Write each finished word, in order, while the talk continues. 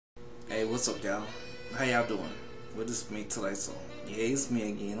Hey, what's up, y'all? How y'all doing? Well, this is me, Teleso. Yeah, it's me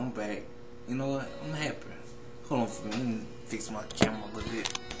again. I'm back. You know what? I'm happy. Hold on for me. Let me fix my camera a little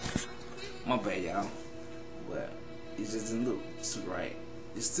bit. My bad, y'all. But it just didn't look right.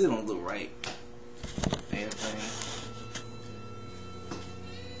 It still don't look right. Everything.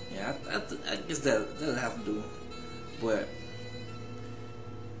 Yeah, I guess that'll have to do. But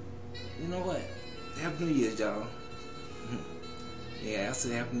you know what? Happy New Year's, y'all. Yeah, I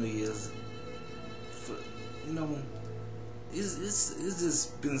say Happy New Year's. You know, it's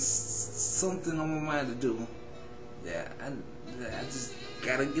just been something on my mind to do that I just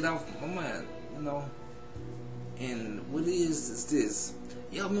gotta get off my mind, you know. And what it is this.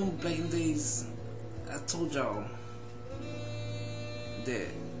 Y'all remember back in the days, I told y'all that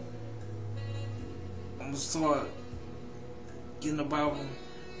I'm gonna start getting the Bible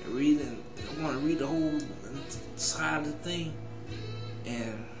and reading. I want to read the whole side of the thing,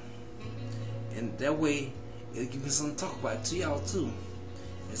 and that way it'll give me something to talk about to y'all too.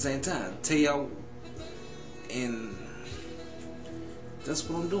 At the same time, tell y'all, and that's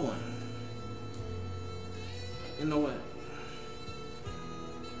what I'm doing. You know what?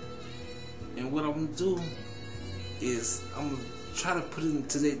 And what I'm gonna do is I'm gonna try to put it in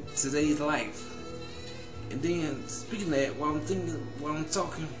today's life. And then speaking of that, while I'm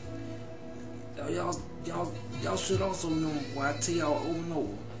talking, y'all should also know why I tell y'all over and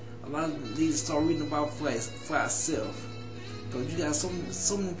over. A lot of you need to start reading about for ourselves. Because you got so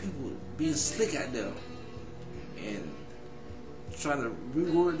many people being slick out there and trying to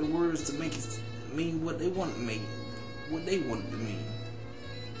reword the words to make it mean what they want to make, what they want it to mean.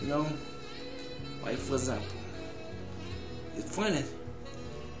 You know? Like, for example, it's funny,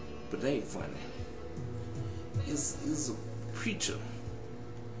 but it ain't funny. It's a preacher.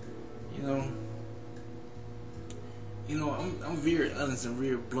 You know, I'm very honest and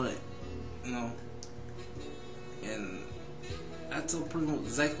very blunt, you know, and I told pretty much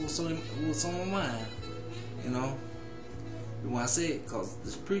exactly what's on my mind, you know. And when I said it, cause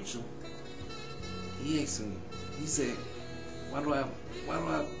this preacher, he asked me, he said, why do I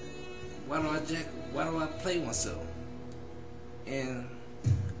play myself? And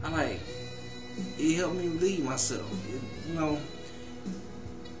it helped me relieve myself, you know.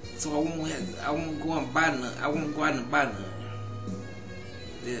 So I won't go out and buy nothing. I won't go out and buy nothing.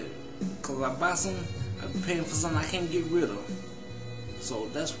 Yeah, cause I buy something, I'm paying for something I can't get rid of. So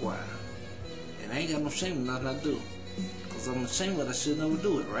that's why. And I ain't got no shame in nothing I do. Cause I'm ashamed that I should never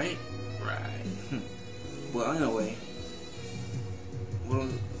do it, right? Right. Well, anyway.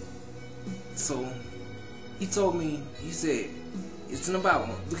 So he told me, he said, it's in the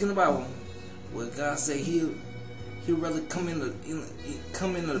Bible. Look in the Bible where God said he'll rather come in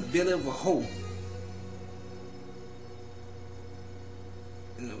the belly of a hoe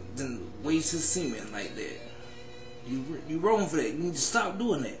than waste his semen like that. You wrong for that. You need to stop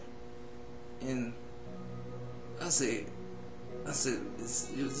doing that. And I said, is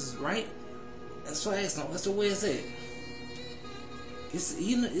this right? That's what I asked him. That's the way it said. It's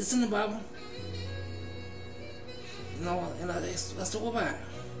in the Bible. You know, and I said, what about it?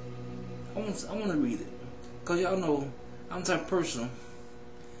 I want to read it. Cause y'all know I'm the type of person,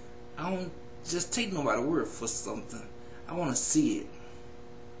 I don't just take nobody's word for something. I want to see it.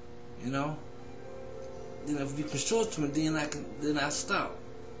 You know. Then if you can show it to me, then I stop.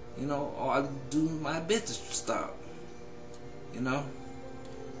 You know, or I do my best to stop. You know.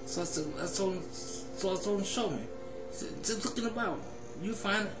 So I told him to show me. He said, just look in the Bible, you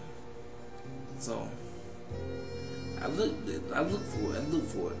find it. So I looked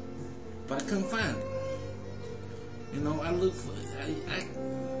for it, but I couldn't find it. You know, I looked for it.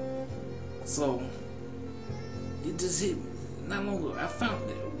 So it just hit me. Not long ago, I found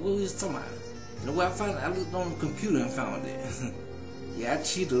it. What was talking about? And the way I found it, I looked on the computer and found it. Yeah, I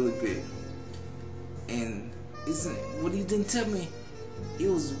cheated a little bit. And what he didn't tell me, it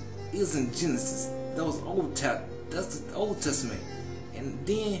was in Genesis. That was that's the Old Testament. And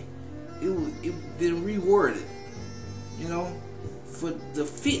then it been reworded. You know, for the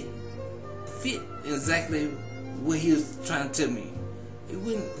fit exactly what he was trying to tell me.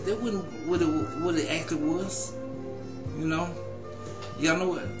 That wasn't what it actually was. You know? Y'all know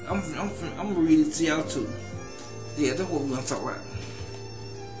what? I'm gonna read it to y'all too. Yeah, that's what we're gonna talk about.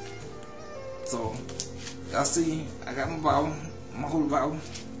 So, y'all see, I got my Bible, my Holy Bible,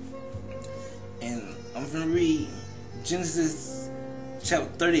 and I'm gonna read Genesis chapter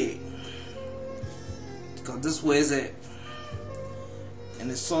 38. Because this is where it's at.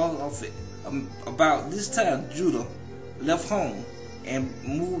 And it starts off about this time Judah left home and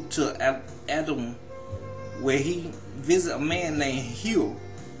moved to Adam, where he visited a man named Hur,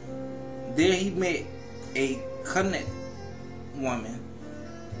 There he met a Canaanite woman.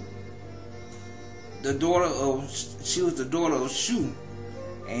 She was the daughter of Shu,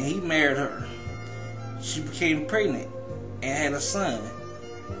 and he married her. She became pregnant and had a son,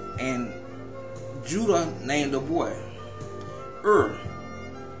 and Judah named the boy Ur.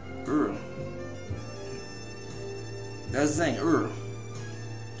 That's his name, Ur.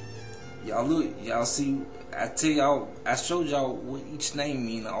 Y'all look, y'all see. I showed y'all what each name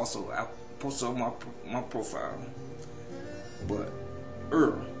mean. Also, I posted on my profile. But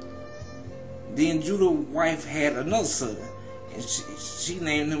Ur. Then Judah's wife had another son, and she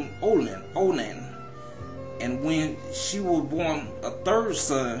named him Onan. And when she was born a third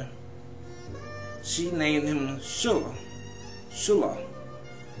son, she named him Shelah.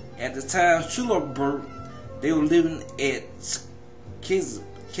 At the time Shelah birth, they were living at Kezib.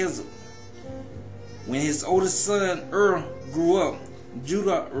 When his oldest son Ur grew up,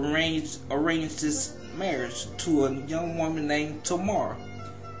 Judah arranged his marriage to a young woman named Tamar.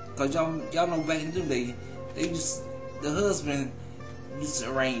 Cause y'all know back in the day, the husband used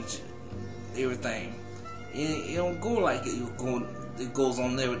to arrange everything. It don't go like it goes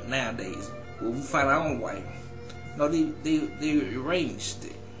on there nowadays. Well, we find our own wife. No, they arranged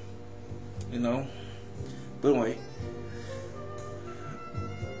it. You know. But anyway.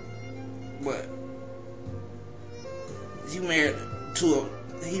 But he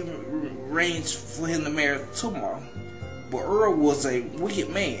arranged for him to marry Tamar. But Ur was a wicked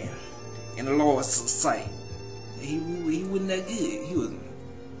man in the Lord's sight. He wasn't that good. He was,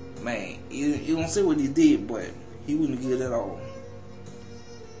 man, you don't say what he did, but he wasn't good at all.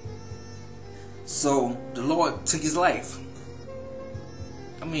 So the Lord took his life.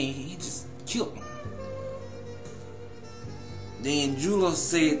 I mean, he just killed him. Then Judah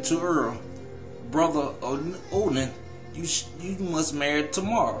said to Ur, brother Onan, you must marry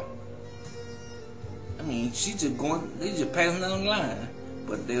Tamar. I mean, they just passing down the line.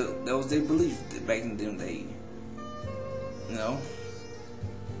 But that was their belief back in them days. You know?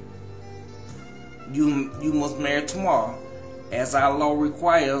 You must marry Tamar, as our law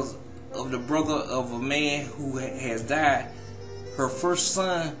requires of the brother of a man who has died. Her first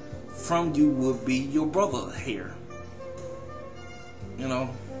son from you will be your brother here. You know?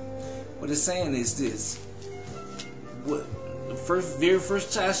 What it's saying is this. What the very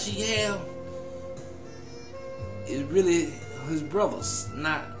first child she had is really his brother's,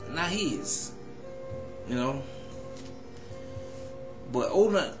 not his. You know. But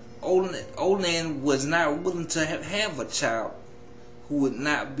Onan was not willing to have a child who would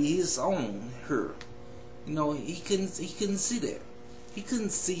not be his own, her. You know, he couldn't see that. He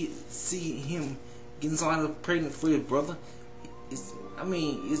couldn't see him getting somebody pregnant for his brother. He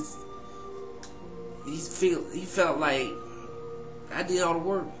felt like I did all the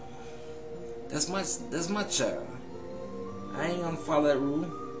work. That's my child. I ain't gonna follow that rule.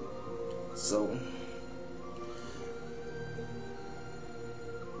 So,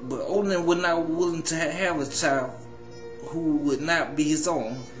 but Onan was not willing to have a child who would not be his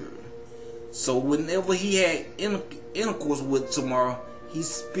own. So whenever he had intercourse with Tamar, he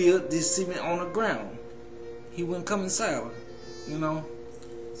spilled this semen on the ground. He wouldn't come inside her, you know.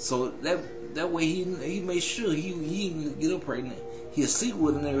 So that way he made sure he didn't get her pregnant. He'll sleep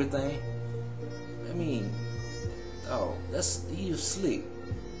with her and everything. I mean, he was slick.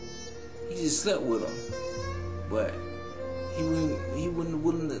 He just slept with her, but he wasn't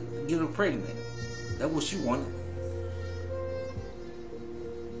willing to get her pregnant. That's what she wanted.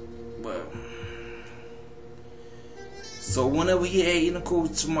 But so whenever he had intercourse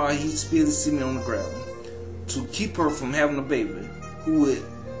with Tamar, he spilled the semen on the ground to keep her from having a baby who would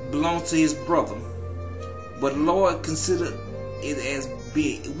belong to his brother. But the Lord considered it as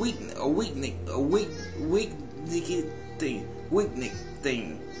being a weak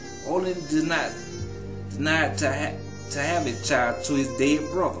thing. Onan did not deny to have a child to his dead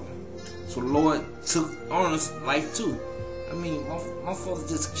brother. So the Lord took Onan's life too. I mean, my father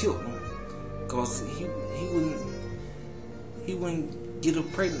just killed him because he wouldn't get her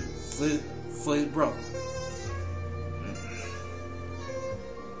pregnant for his brother.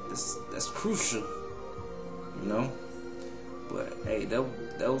 That's crucial, you know. But hey, that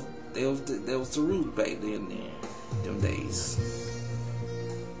was the rule back then, them days,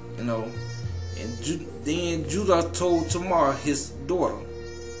 you know. And then Judah told Tamar, his daughter-in-law,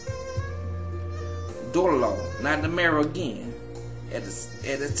 not to marry again at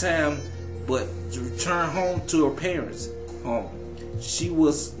the time, but to return home to her parents' home. She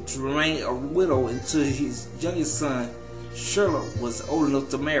was to remain a widow until his youngest son Shelah was old enough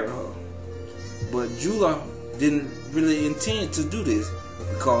to marry her. But Judah didn't really intend to do this,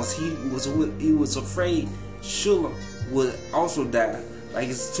 because he was afraid Shula would also die, like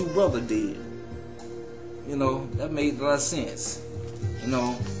his two brothers did. You know, that made a lot of sense. You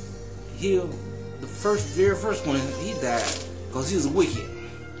know, the very first one, he died because he was wicked.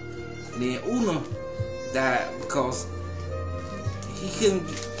 And then Una died because he couldn't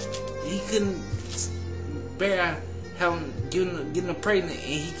bear having getting her pregnant, and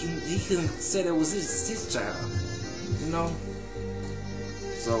he couldn't say that was his child. You know,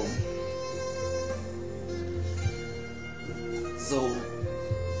 so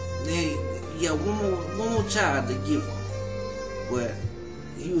then he had one more child to give her, but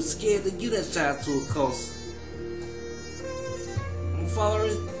he was scared to give that child to her because my father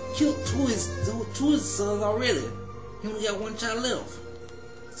killed two of his sons already. He only got one child left,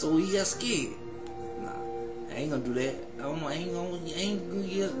 so he got scared. Nah, I ain't gonna do that. I don't know. I ain't gonna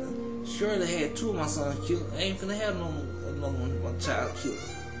get. Shirley had two of my sons killed. I ain't finna have another one child killed.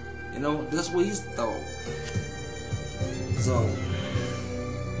 You know, that's what he thought. So,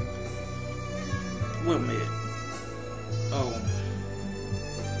 wait a minute. Oh.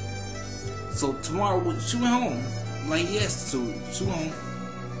 So tomorrow she went home, like he asked to. She went home.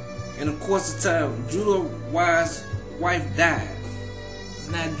 And of course the time Judah's wife died.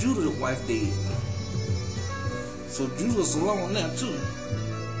 Now Judah's wife dead. So Judah's alone now too.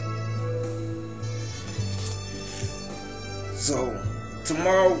 So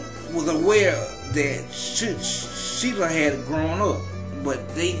Tamar was aware that Sheila had grown up,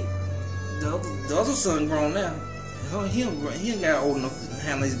 but the other son grown now. He ain't got old enough to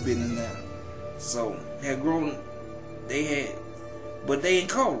handle his business now. So had grown. But they didn't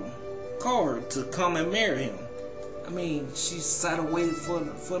call her to come and marry him. I mean, she sat and waited for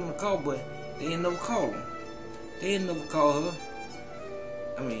them to call, but they didn't never call him. They didn't never call her.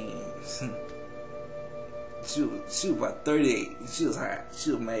 I mean, she was about 38. She was hot.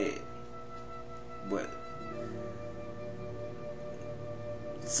 She was mad. But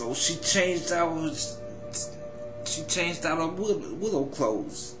so she changed out her widow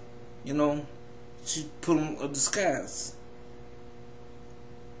clothes. You know, she put on a disguise.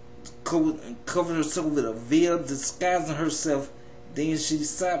 Covered herself with a veil, disguising herself. Then she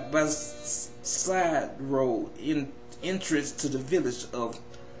sat by the side road in entrance to the village of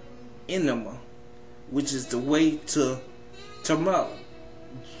Enema, which is the way to Tamar.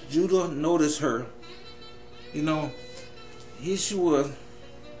 Judah noticed her. You know, here she was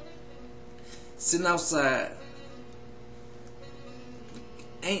sitting outside.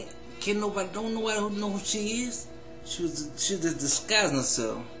 Don't nobody know who she is. She just disguising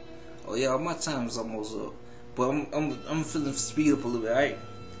herself. Oh yeah, my time is almost up, but I'm feeling speed up a little bit, alright?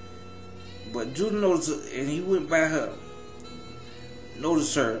 But Judah noticed her, and he went by her,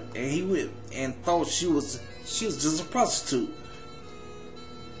 noticed her, and he went and thought she was just a prostitute,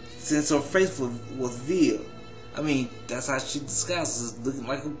 since her face was veiled. I mean, that's how she disguises, looking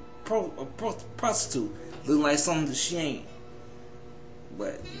like a prostitute, looking like something that she ain't.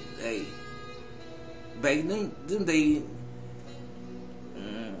 But hey, back then they.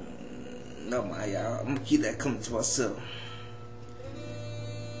 No mind, y'all. I'm gonna keep that coming to myself.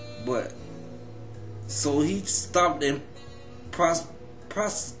 But so he stopped and prophesied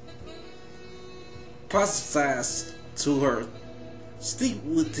to her, sleep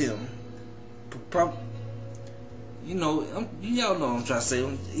with him. You know, y'all know what I'm trying to say.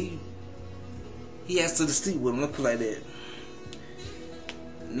 He asked her to sleep with him. Let's put it like that.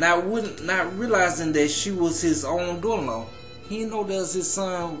 Not realizing that she was his own daughter-in-law. He didn't know that was his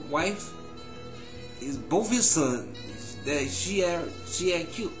son's wife. It's both his sons that she had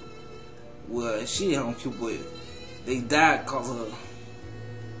killed. Well, she didn't kill, but they died because of her.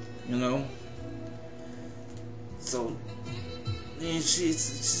 You know. So then she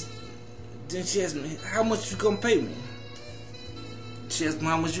asked me, "How much you gonna pay me?" She asked me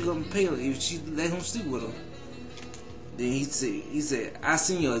how much you gonna pay her if she let him sleep with her. Then he said, "I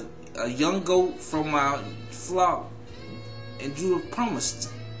seen a young goat from my flock, and Judah promised.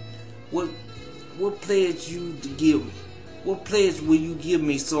 What pledge you to give? What pledge will you give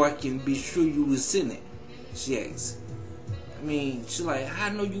me so I can be sure you will send it?" She asked. I mean, she like, "How I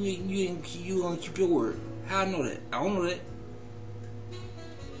know you gonna keep your word? How I know that? I don't know that."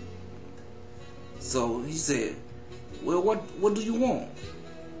 So he said, "Well, what do you want?"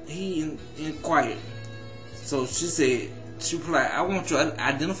 He inquired. So she replied, "I want your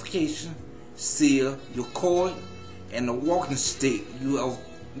identification, seal, your cord, and the walking stick you are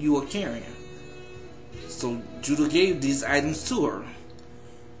carrying." So Judah gave these items to her.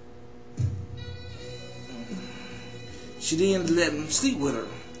 She didn't let him sleep with her.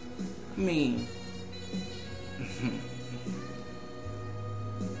 I mean,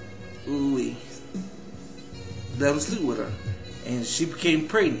 ooh, let him sleep with her, and she became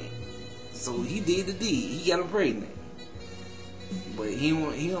pregnant. So he did the deed. He got her pregnant, but he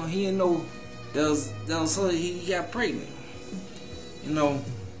didn't know that was her. He got pregnant. You know,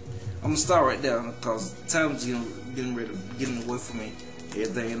 I'm gonna start right there because time's getting away from me.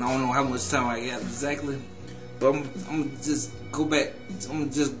 Everything, and I don't know how much time I got exactly, but I'm gonna just go back. I'm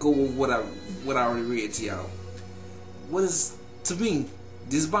gonna just go over what I already read to y'all. What is, to me,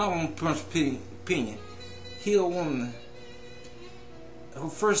 this Bible personal opinion? He a woman. Her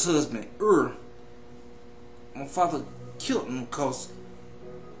first husband, my father killed him because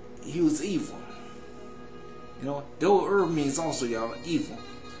he was evil. You know, the word means also, y'all, evil.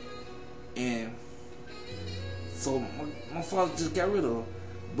 And so my father just got rid of her.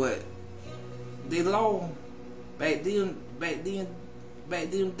 But the law back then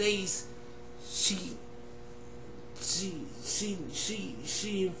days, she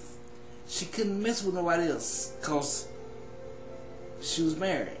couldn't mess with nobody else because she was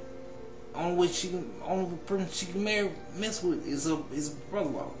married. Only person she can mess with is his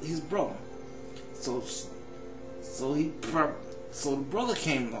brother. So the brother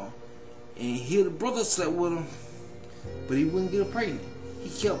came along, and the brother slept with him, but he wouldn't get her pregnant. He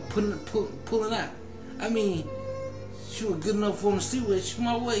kept pulling out. I mean, she was good enough for him to sleep with.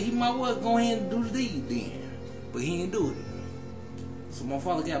 He might well go ahead and do the deed then, but he didn't do it. So my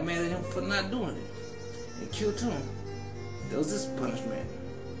father got mad at him for not doing it and killed him. That was his punishment,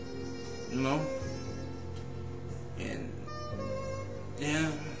 you know. And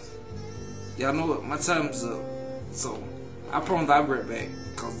yeah, y'all know what? My time's up. So I promise I'll be right back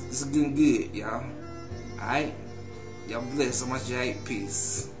because it's getting good, y'all. Alright? Y'all bless so much. Y'all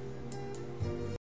peace.